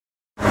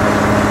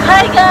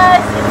Hi guys,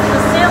 it's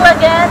Lucille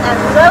again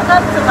and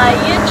welcome to my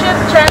YouTube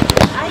channel.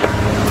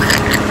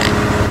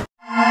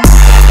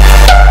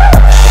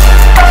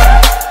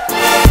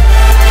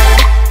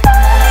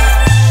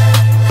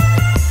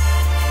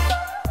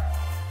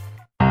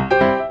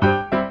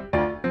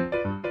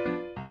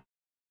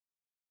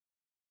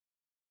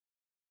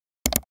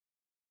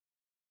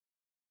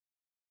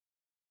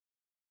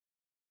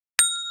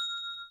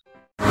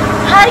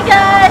 Hi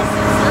guys,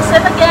 it's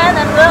Lucille again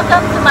and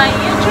welcome to my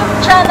YouTube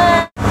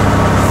channel.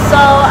 So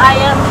I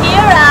am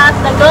here at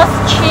the ghost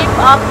ship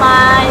of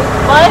my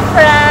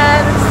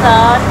boyfriend.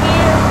 So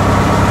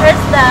here's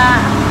the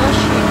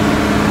ghost ship.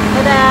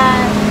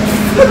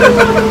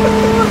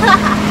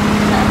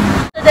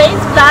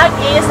 Today's vlog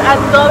is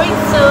I'm going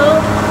to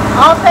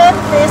open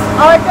this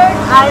ordered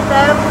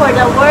item for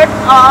the worth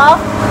of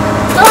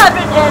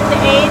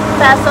 208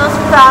 pesos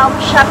from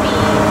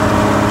SHOPEE.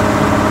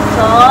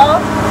 So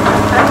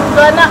I'm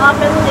gonna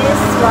open this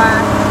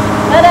one.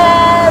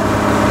 Ta-da!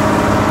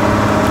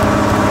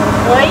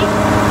 Uy!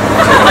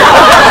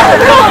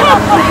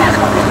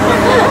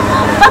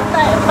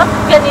 Ba't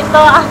ganito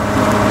ah?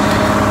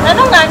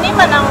 Ano nga ni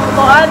man ang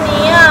buwan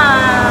niya?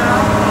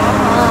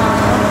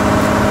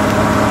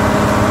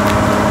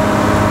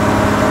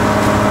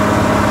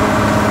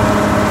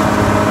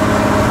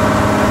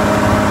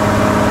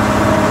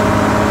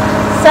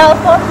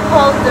 Cellphone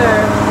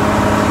holder.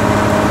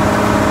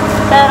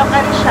 Pero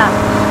kan siya.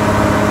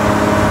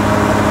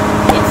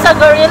 It's a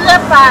gorilla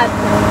pad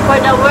for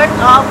the worth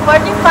of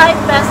 45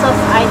 pesos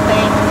I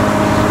think.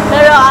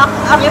 Pero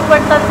ang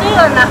importante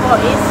yun ako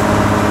is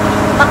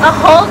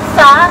maka-hold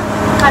sa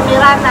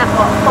camera na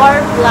ko for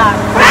vlog.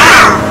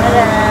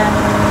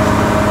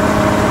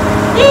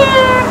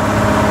 Here!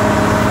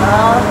 So,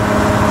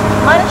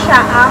 man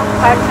siya ang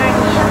partner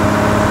niya.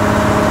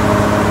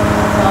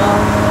 So,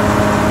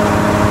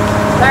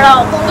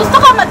 pero kung gusto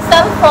ka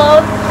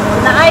mag-cellphone,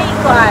 na ay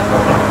kuhan,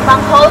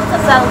 pang-hold sa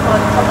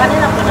cellphone. So,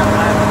 kanina po ng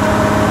card.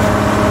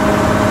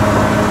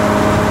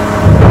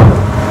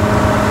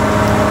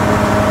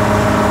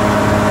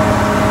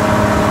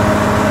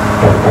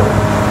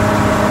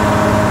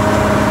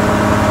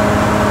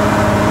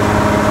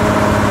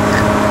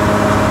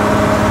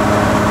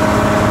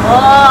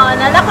 Oh,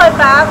 nanakoy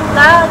pa ang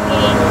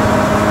daging.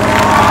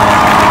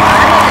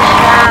 Ano na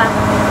siya?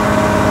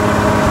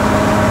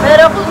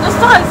 Pero kung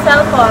gusto kang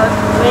cellphone,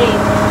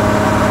 wait.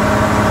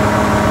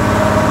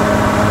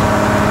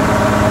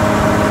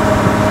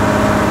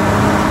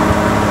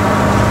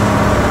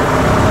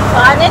 So,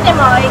 ano ni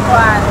mo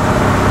ikuan?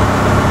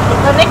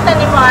 I-connect na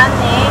ni mo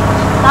ani.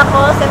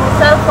 Tapos, yung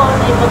cellphone,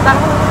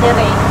 ibutang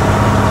dire.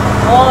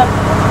 O,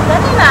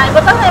 dali na,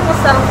 ibutang na yung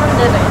cellphone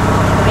dire.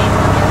 Wait,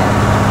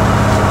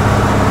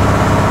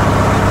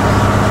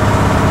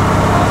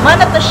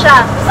 mana to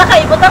siya. Basta ka,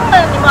 ibutang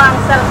na ni mo ang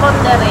cellphone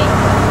dire.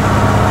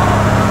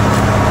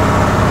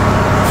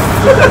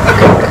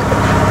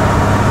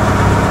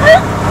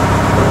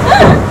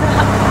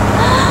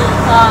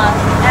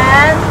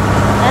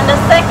 And the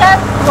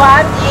second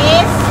one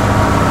is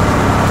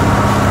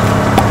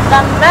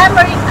the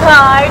memory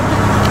card.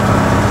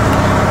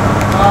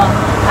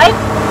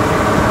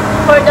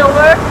 For the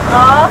worth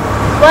of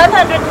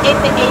 188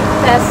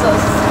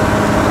 pesos.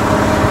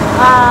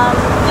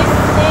 This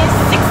is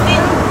 16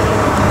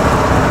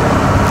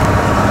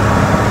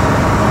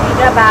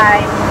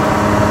 gigabyte.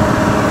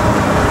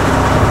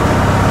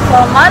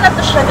 So, mana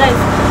to siya guys.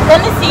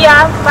 Kani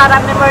siya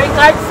para memory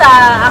card sa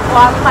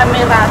ako ang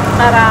camera.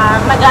 Para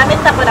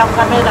magamit ako ng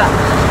camera.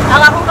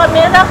 Ang akong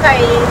camera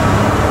kay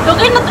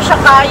dugay na to siya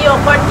kayo.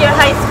 4th year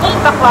high school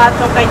pa ko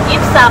ato. Kay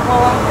gift sa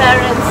akong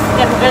parents.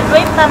 Kaya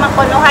graduate na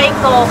makunuhay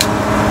ko.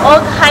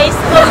 Og high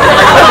school.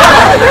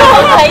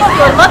 Og high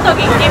school.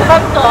 Matuging gift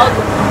to og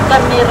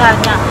camera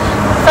niya.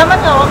 Sama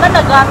nga, wala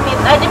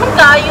nagamit. Ay, di man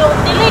kayo.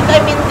 Dili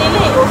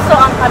uso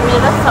ang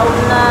camera sa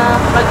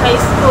una pag high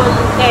school.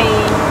 Kay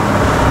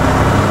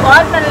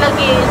kuhaan man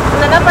lagi,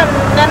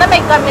 na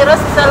may camera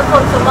sa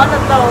cellphone, sumana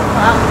to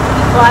ang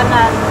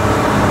ikuanan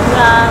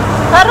na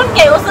karon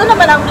kay uso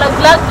naman ang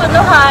vlog ko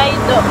no hay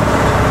so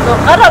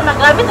karon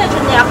nagamit na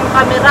dyan niya akong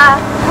camera.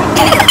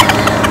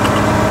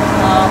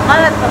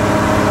 Mana to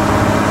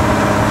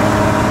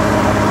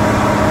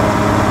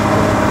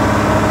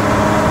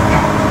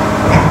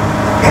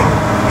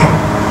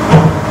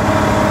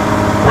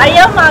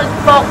ayaw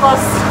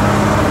mag-focus.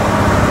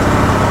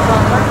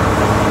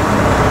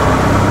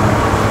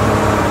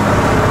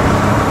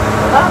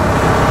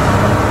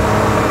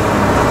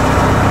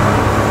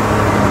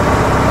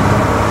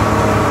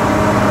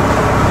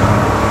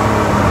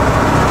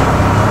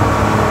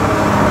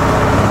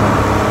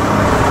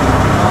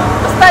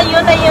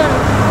 Yun na yun.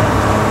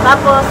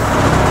 Tapos,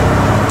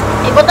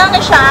 ibutang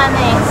na siya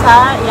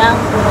sa yang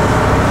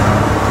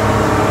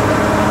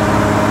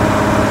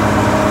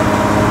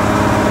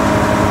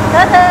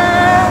tada!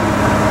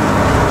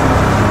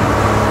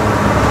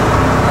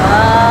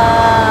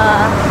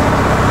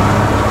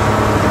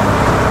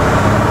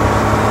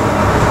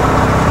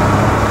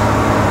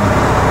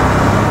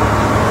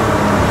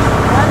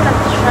 Wala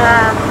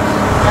siya.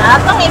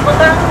 Atong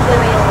ibutang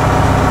dire.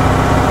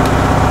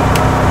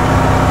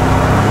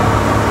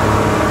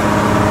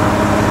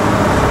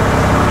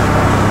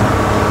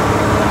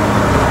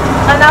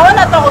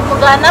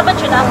 Magana ba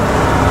yun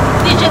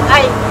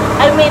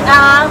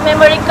ang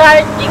memory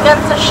card gikan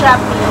sa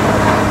Shopee.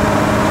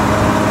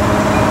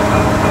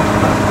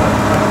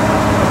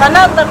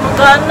 Kanan ta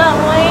magana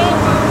oy.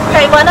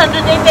 Kay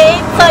 188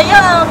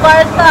 sayang ang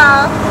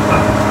kwarta.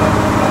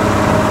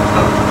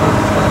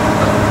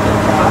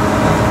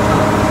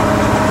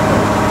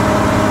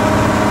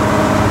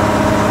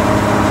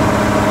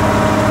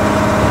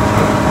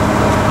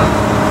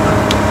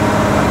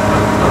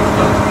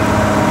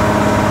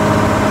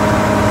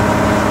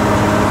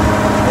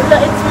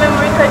 It's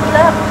memory card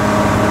lock.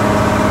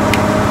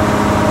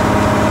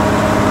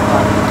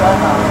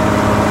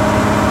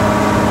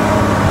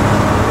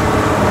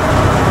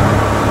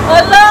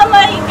 Ala,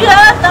 my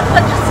God! Ako,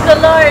 Diyos ko,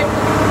 Lord.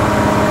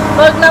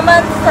 Huwag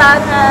naman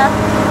sana.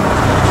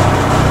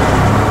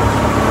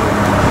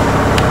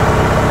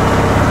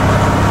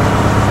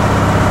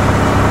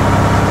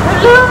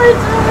 Hello,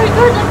 it's memory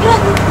card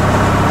again.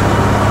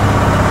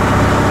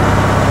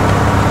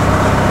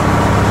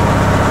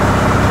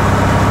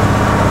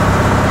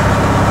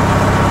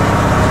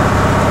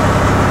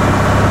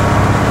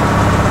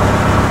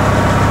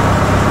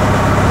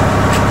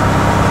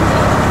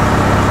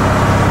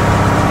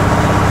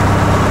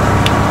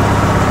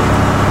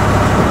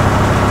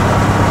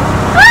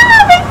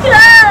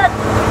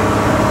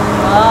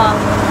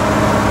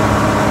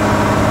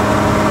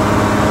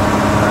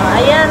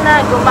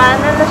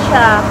 Gumana na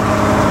siya.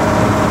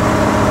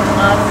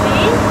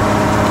 See?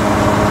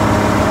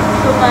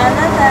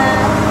 Gumana na.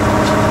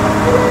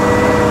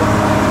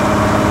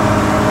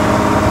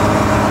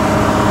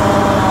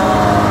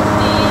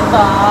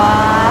 Diba?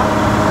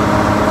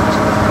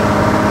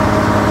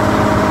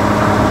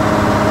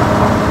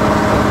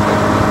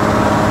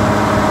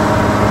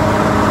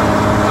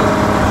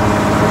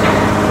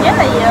 Yan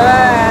na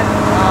yan.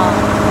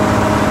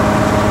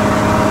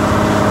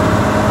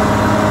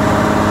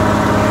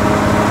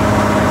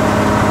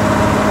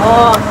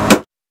 Oh.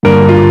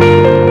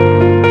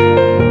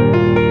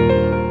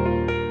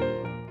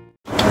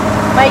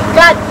 My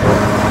God.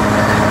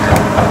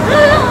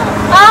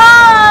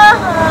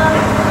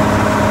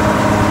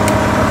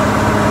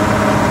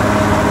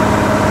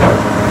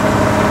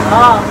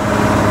 Oh.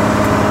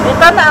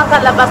 Ito na ang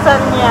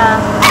kalabasan niya.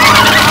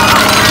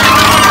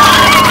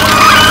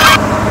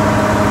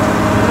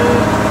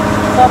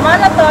 So,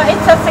 mana to,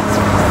 it's a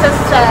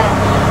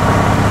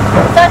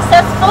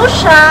successful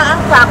siya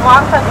ang ako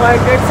ang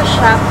pag-order sa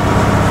shop.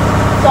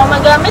 So,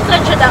 magamit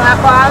lang siya ng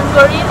ako ang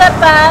Gorilla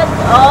Pad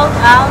o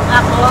ang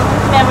akong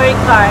memory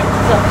card.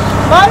 So,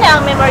 muna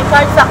ang memory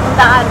card sa akong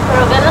daan.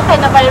 Pero ganun kay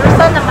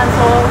na-virusan naman.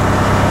 So,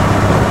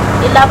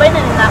 ilabay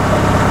na nila ako.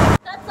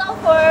 That's all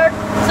for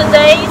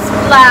today's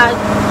vlog.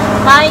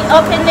 My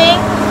opening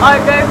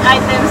ordered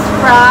items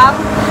from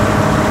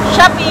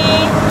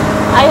Shopee.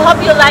 I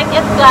hope you like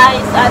it,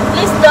 guys. And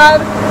please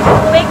don't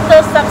click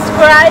to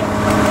subscribe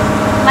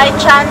my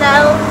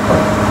channel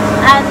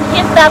and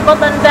hit the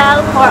button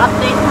bell for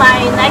update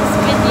my next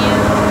video.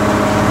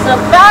 So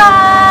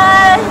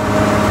bye!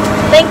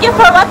 Thank you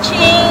for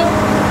watching!